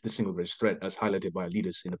it is the single greatest threat, as highlighted by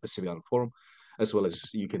leaders in the Pacific Island Forum, as well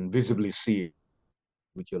as you can visibly see it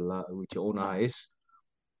with your own eyes,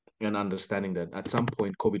 and understanding that at some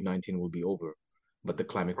point COVID-19 will be over, but the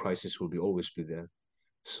climate crisis will be always be there.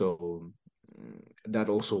 So that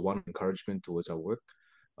also one encouragement towards our work.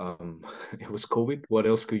 It was COVID. What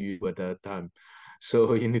else could you do at that time?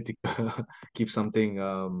 So you need to keep something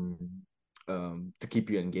to keep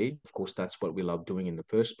you engaged. Of course, that's what we love doing in the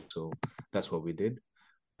first. So that's what we did.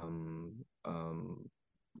 Um, um,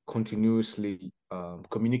 Continuously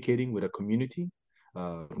communicating with a community,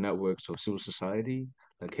 networks of civil society.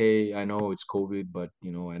 Like, hey, I know it's COVID, but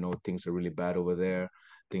I know things are really bad over there.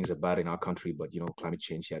 Things are bad in our country, but climate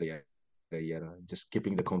change, yada yada yada. Just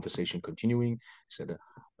keeping the conversation continuing. Said,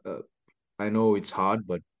 I know it's hard,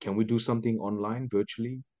 but can we do something online,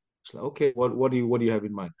 virtually? It's like, okay, what do you have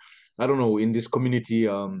in mind? I don't know. In this community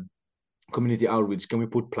outreach, can we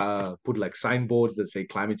put like signboards that say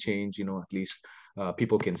climate change? At least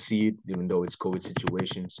people can see it, even though it's COVID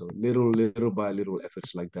situation. So little by little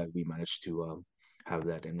efforts like that, we managed to have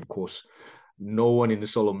that. And of course, no one in the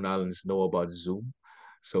Solomon Islands know about Zoom.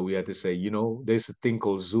 So we had to say, there's a thing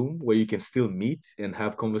called Zoom where you can still meet and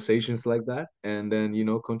have conversations like that, and then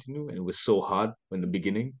continue. And it was so hard in the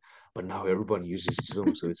beginning, but now everyone uses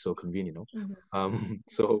Zoom, so it's so convenient.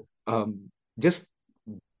 Just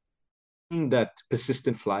that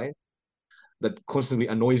persistent fly that constantly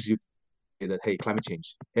annoys you, that hey, climate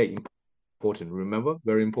change, hey, important, remember,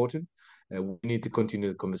 very important. We need to continue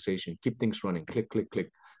the conversation, keep things running, click click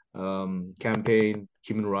click. Campaign,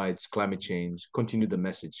 human rights, climate change, continue the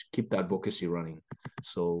message, keep the advocacy running.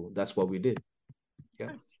 So that's what we did. Yeah.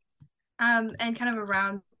 Nice. And kind of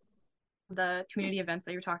around the community events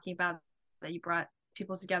that you're talking about that you brought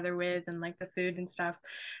people together with, and like the food and stuff,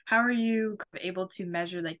 how are you able to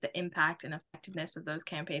measure like the impact and effectiveness of those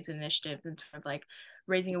campaigns and initiatives in terms of like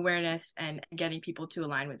raising awareness and getting people to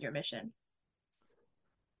align with your mission?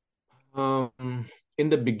 In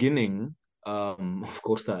the beginning, of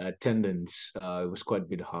course, the attendance it was quite a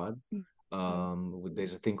bit hard.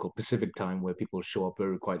 There's a thing called Pacific time where people show up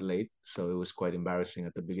quite late, so it was quite embarrassing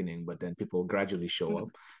at the beginning. But then people gradually show up.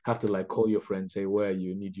 Have to like call your friends, say, "Where are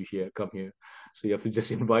you? Need you here? Come here." So you have to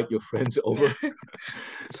just invite your friends over. Yeah.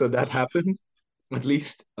 So that happened, at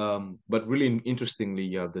least. But really interestingly,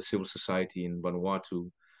 you have the civil society in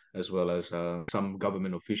Vanuatu, as well as some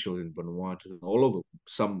government officials in Vanuatu, all over.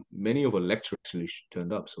 Many of our lecturers actually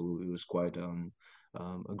turned up, so it was quite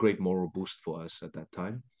a great moral boost for us at that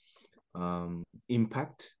time.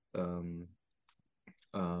 Impact.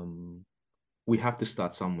 We have to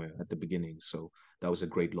start somewhere at the beginning, so that was a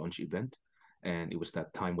great launch event, and it was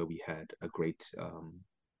that time where we had a great.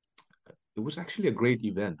 It was actually a great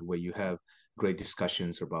event where you have great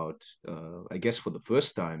discussions about, I guess, for the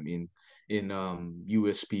first time in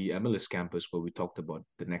USP MLS campus, where we talked about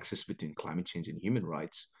the nexus between climate change and human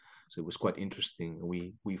rights. So it was quite interesting.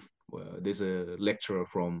 There's a lecturer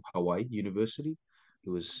from Hawaii University.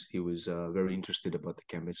 He was very interested about the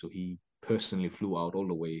campaign, so he personally flew out all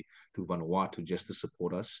the way to Vanuatu just to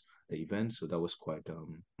support us the event. So that was quite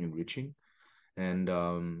enriching. And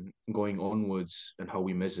going onwards, and how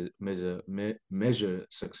we measure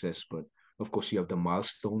success. But of course, you have the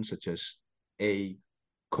milestones such as a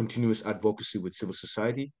continuous advocacy with civil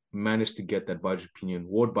society, managed to get that budget opinion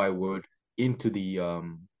word by word into the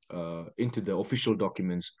official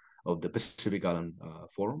documents of the Pacific Island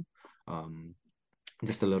Forum.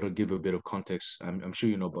 Just a little give a bit of context. I'm sure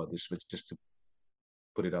you know about this, but just to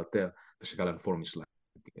put it out there, Pacific Island Forum is like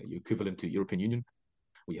equivalent to European Union.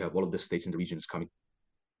 We have all of the states in the regions coming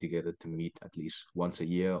together to meet at least once a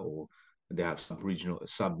year, or they have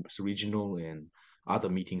sub-regional and other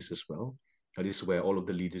meetings as well. This is where all of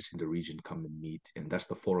the leaders in the region come and meet, and that's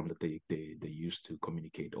the forum that they use to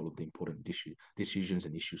communicate all of the important decisions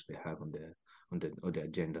and issues they have on their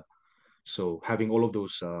agenda. So having all of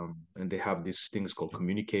those, and they have these things called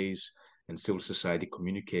communiques and civil society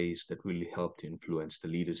communiques that really help to influence the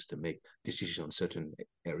leaders to make decisions on certain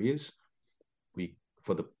areas.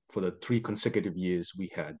 For the 3 consecutive years,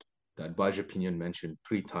 we had the advisory opinion mentioned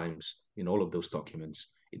 3 times in all of those documents.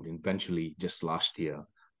 And eventually, just last year,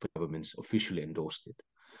 the governments officially endorsed it.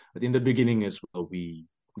 But in the beginning as well, the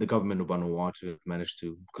government of Vanuatu managed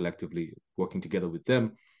to collectively, working together with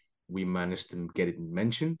them, we managed to get it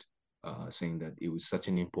mentioned saying that it was such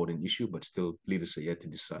an important issue, but still leaders are yet to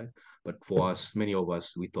decide. But for us, many of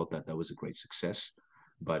us, we thought that that was a great success.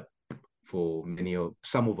 But for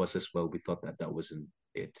some of us as well, we thought that that wasn't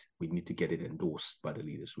it. We need to get it endorsed by the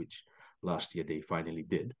leaders, which last year they finally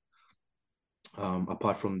did.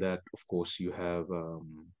 Apart from that, of course, you have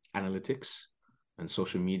analytics and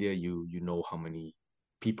social media. You know how many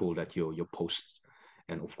people that your posts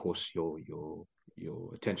and of course your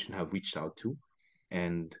attention have reached out to.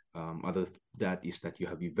 And other that is that you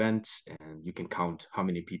have events and you can count how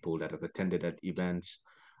many people that have attended at events,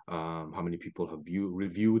 how many people have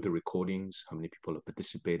reviewed the recordings, how many people have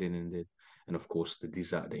participated in it, and of course the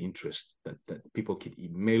desire, the interest that people keep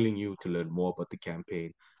emailing you to learn more about the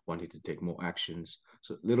campaign, wanting to take more actions.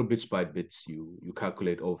 So little bits by bits, you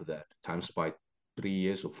calculate over that times by 3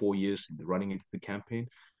 years or 4 years running into the campaign.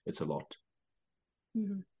 It's a lot.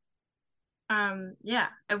 Mm-hmm. Yeah.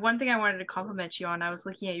 And one thing I wanted to compliment you on, I was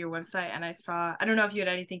looking at your website and I saw, I don't know if you had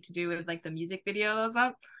anything to do with like the music video that was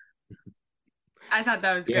up. I thought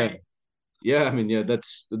that was great. Yeah, I mean, yeah,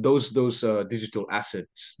 that's those digital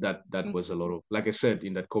assets that was a lot of, like I said,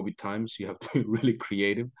 in that COVID times, you have to be really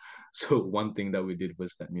creative. So one thing that we did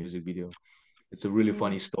was that music video. It's a really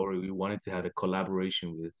funny story. We wanted to have a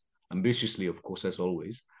collaboration with, ambitiously, of course, as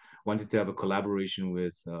always, wanted to have a collaboration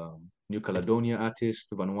with New Caledonia artists,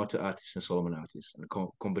 Vanuatu artists, and Solomon artists. And a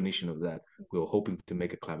combination of that, we were hoping to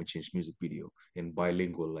make a climate change music video in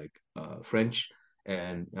bilingual, like French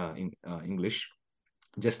and English,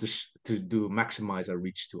 just to do maximize our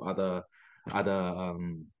reach to other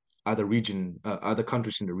other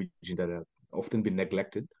countries in the region that have often been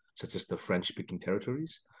neglected, such as the French-speaking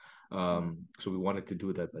territories. So we wanted to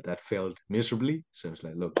do that, but that failed miserably. So it's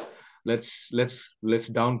like, look, let's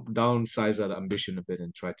downsize our ambition a bit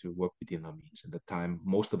and try to work within our means. At the time,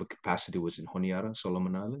 most of the capacity was in Honiara,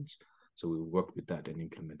 Solomon Islands. So we worked with that and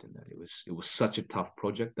implemented that. It was such a tough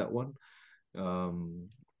project, that one.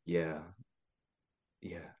 Yeah,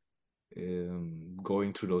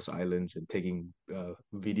 going through those islands and taking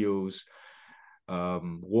videos,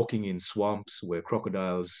 walking in swamps where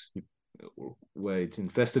it's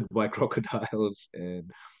infested by crocodiles,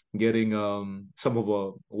 and getting I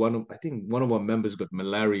think one of our members got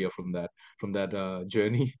malaria from that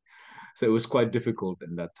journey. So it was quite difficult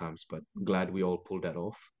in that times, but glad we all pulled that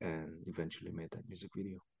off and eventually made that music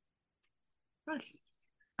video. Nice.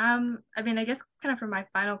 I mean, I guess kind of for my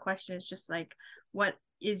final question is just like, what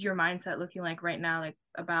is your mindset looking like right now, like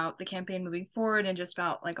about the campaign moving forward and just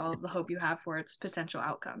about like all of the hope you have for its potential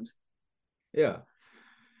outcomes? Yeah.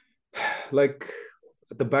 Like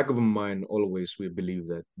at the back of my mind, always we believe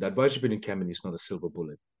that the advisory opinion campaign is not a silver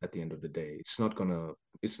bullet at the end of the day. It's not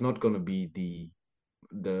gonna be the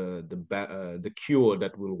cure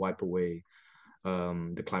that will wipe away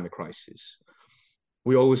the climate crisis.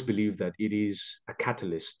 We always believe that it is a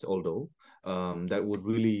catalyst, although that would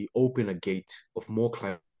really open a gate of more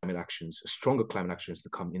climate actions, stronger climate actions to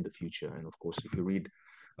come in the future. And of course, if you read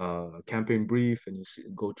campaign brief and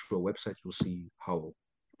go through a website, you'll see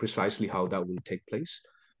precisely how that will take place.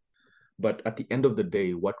 But at the end of the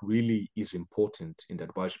day, what really is important in the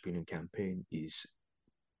advisory opinion campaign is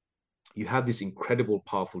you have this incredible,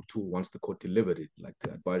 powerful tool once the court delivered it, like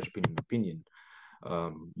the advisory opinion.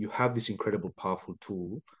 You have this incredible, powerful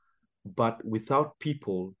tool, but without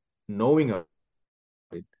people knowing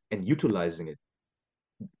it and utilizing it,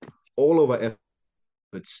 all of our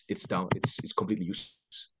efforts, it's completely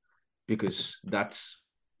useless, because that's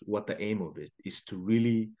what the aim of it is, to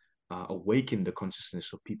really awaken the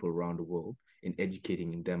consciousness of people around the world in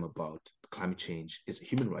educating them about climate change is a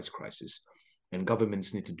human rights crisis. And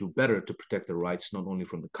governments need to do better to protect the rights, not only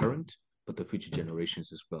from the current, but the future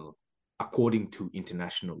generations as well, according to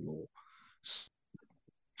international law. So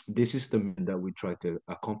this is the that we try to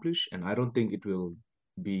accomplish. And I don't think it will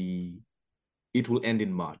end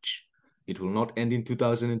in March. It will not end in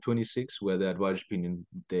 2026, where the advisory opinion,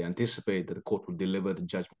 they anticipate that the court will deliver the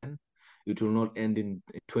judgment. It will not end in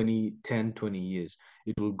 20 years.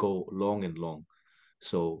 It will go long and long.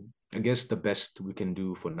 So I guess the best we can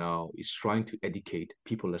do for now is trying to educate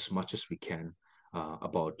people as much as we can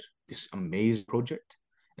about this amazing project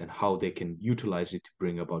and how they can utilize it to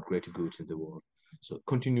bring about greater goods in the world. So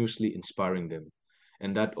continuously inspiring them.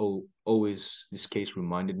 And that always, this case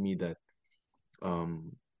reminded me that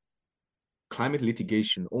climate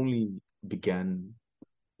litigation only began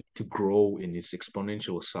to grow in its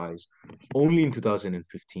exponential size only in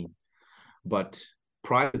 2015. But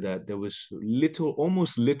prior to that, there was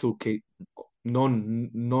almost little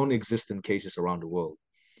non-existent cases around the world.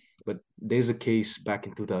 But there's a case back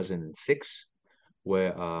in 2006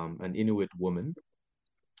 where an Inuit woman,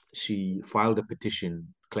 she filed a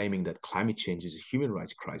petition claiming that climate change is a human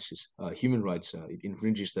rights crisis. Human rights, it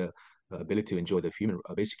infringes the ability to enjoy the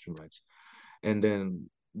basic human rights. And then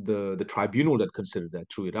the tribunal that considered that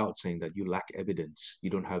threw it out, saying that you lack evidence, you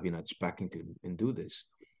don't have enough backing to and do this.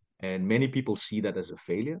 And many people see that as a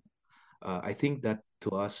failure. I think that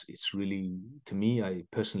to us, it's really, to me, I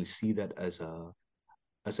personally see that as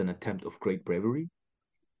an attempt of great bravery.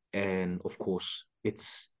 And of course,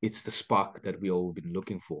 it's the spark that we all been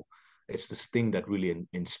looking for. It's this thing that really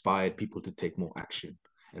inspired people to take more action.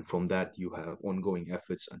 And from that, you have ongoing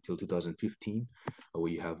efforts until 2015,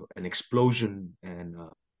 where you have an explosion and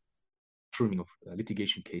trimming of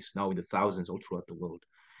litigation case now in the thousands all throughout the world.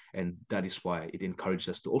 And that is why it encouraged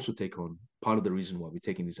us to also take on part of the reason why we're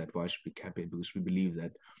taking this advisory campaign, because we believe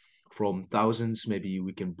that from thousands, maybe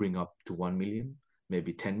we can bring up to 1 million,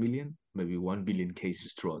 maybe 10 million, maybe 1 billion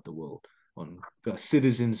cases throughout the world on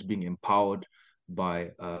citizens being empowered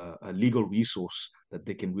by a legal resource that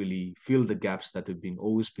they can really fill the gaps that have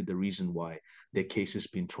always been the reason why their cases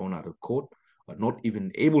been thrown out of court, or not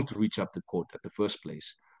even able to reach up to court at the first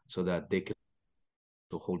place, so that they can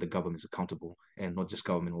hold the governments accountable, and not just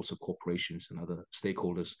government, also corporations and other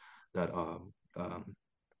stakeholders that are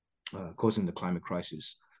causing the climate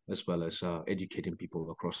crisis, as well as educating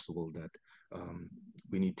people across the world that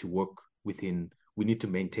we need to work within, we need to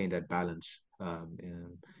maintain that balance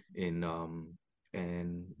and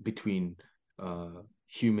between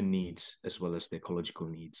human needs as well as the ecological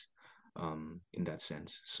needs in that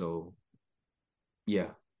sense. So yeah,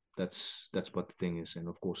 that's what the thing is. And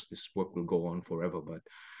of course, this work will go on forever, but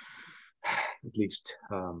at least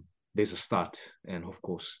there's a start. And of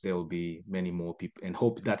course, there will be many more people, and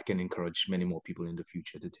hope that can encourage many more people in the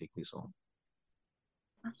future to take this on.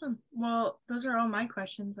 Awesome. Well, those are all my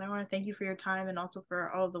questions. I want to thank you for your time and also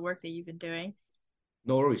for all of the work that you've been doing.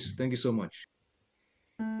 No worries. Thank you so much.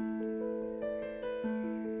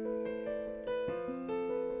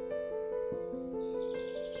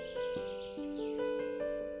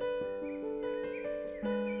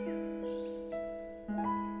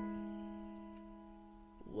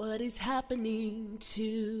 What is happening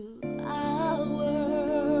to our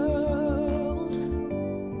world?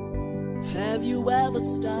 Have you ever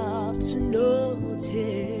stopped to notice?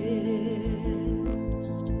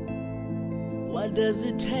 What does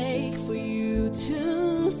it take for you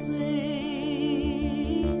to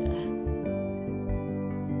see?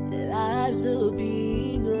 Lives are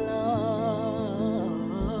being lost.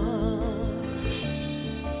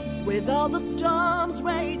 With all the storms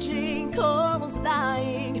raging, corals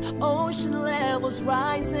dying, ocean levels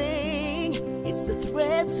rising, it's a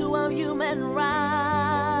threat to our human rights.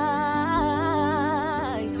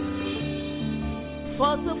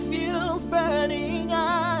 Fossil fuels burning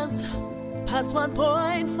us past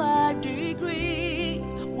 1.5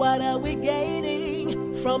 degrees. What are we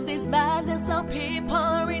gaining from this madness? Of people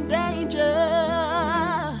are in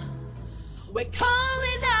danger. We're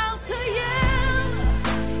calling out to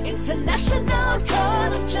you, International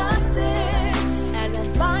Court of Justice, an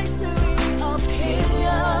advisory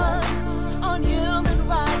opinion on human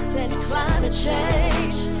rights and climate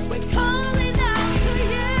change. We're calling out to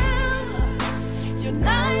you,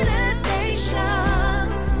 United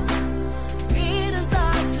Nations, leaders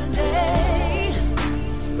of today,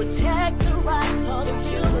 protect the rights of the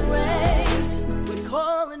human race. We're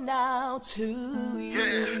calling out to you.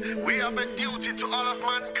 Yeah, we have a duty to all of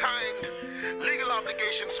mankind. Legal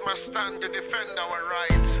obligations must stand to defend our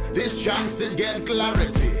rights. This chance to get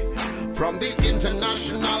clarity from the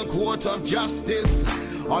International Court of Justice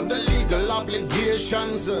on the legal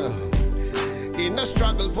obligations in the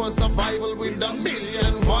struggle for survival with a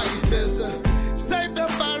million voices. Save the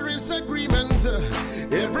Paris Agreement,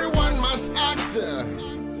 everyone must act.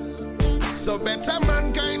 So better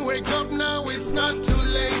mankind, wake up now, it's not too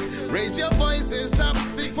late. Raise your voices up,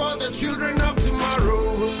 speak for the children of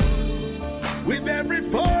tomorrow. With every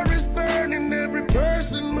forest burning, every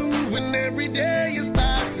person moving, every day is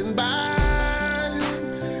passing by,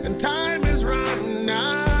 and time is running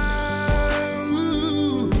out.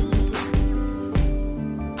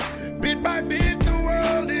 Bit by bit, the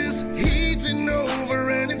world is heating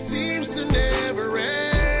over, and it seems to never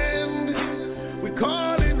end. We're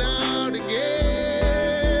calling out again.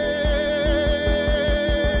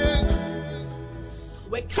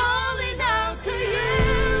 We're calling out to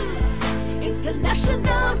you,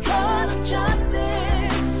 International Court of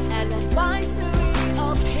Justice, an advisory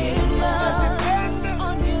opinion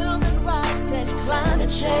on human rights and climate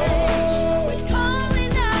change. We're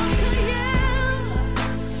calling out to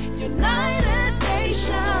you, United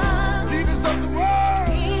Nations, Leaders of the world,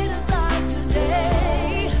 leaders of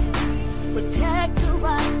today, protect the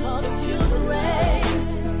rights of the human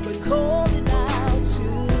race.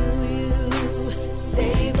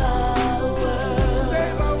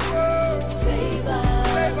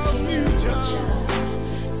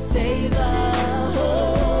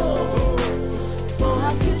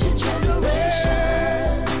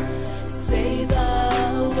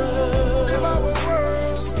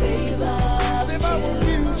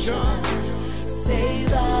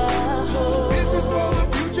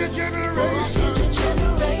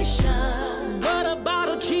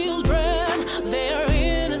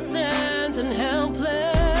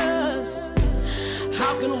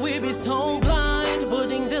 can we be so blind,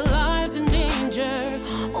 putting their lives in danger?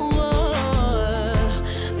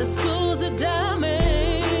 The schools are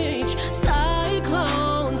damaged,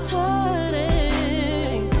 cyclones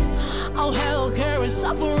hurting. Our healthcare is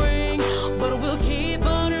suffering, but we'll keep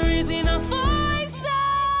on raising our voices.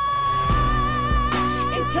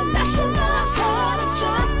 International Court of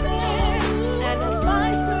Justice,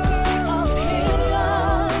 advisory opinion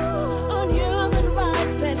on human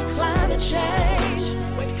rights and climate change.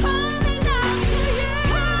 We're calling out to you,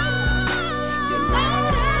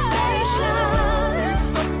 United Nations.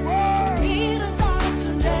 Meet us out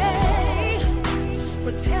today.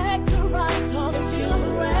 Protect the rights of the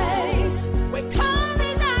human race. We're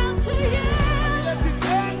calling out to you,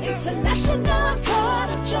 International Court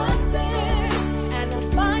of Justice, and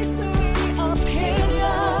advisory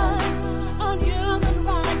opinion on human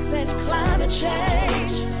rights and climate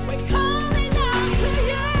change. We're calling out to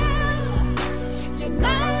you,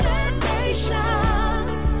 United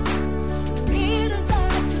Nations. Meet us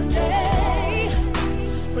out today.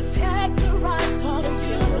 Protect the rights of the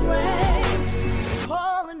human race. We're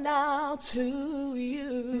calling out to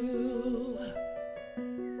you.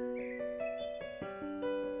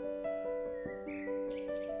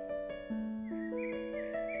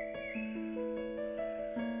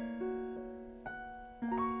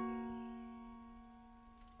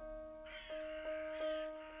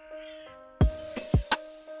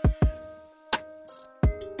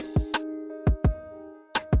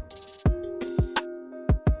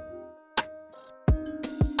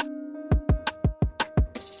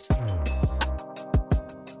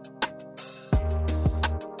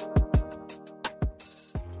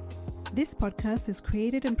 This podcast is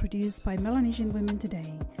created and produced by Melanesian Women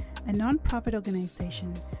Today, a non-profit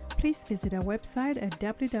organization. Please visit our website at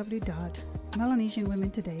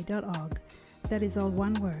www.melanesianwomentoday.org. That is all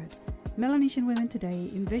one word. Melanesian Women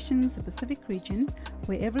Today envisions a Pacific region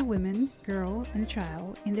where every woman, girl, and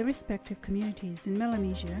child in their respective communities in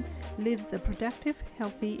Melanesia lives a productive,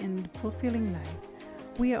 healthy, and fulfilling life.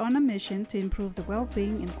 We are on a mission to improve the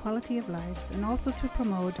well-being and quality of lives, and also to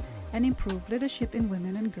promote and improve leadership in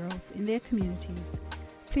women and girls in their communities.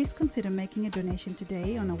 Please consider making a donation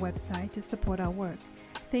today on our website to support our work.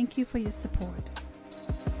 Thank you for your support.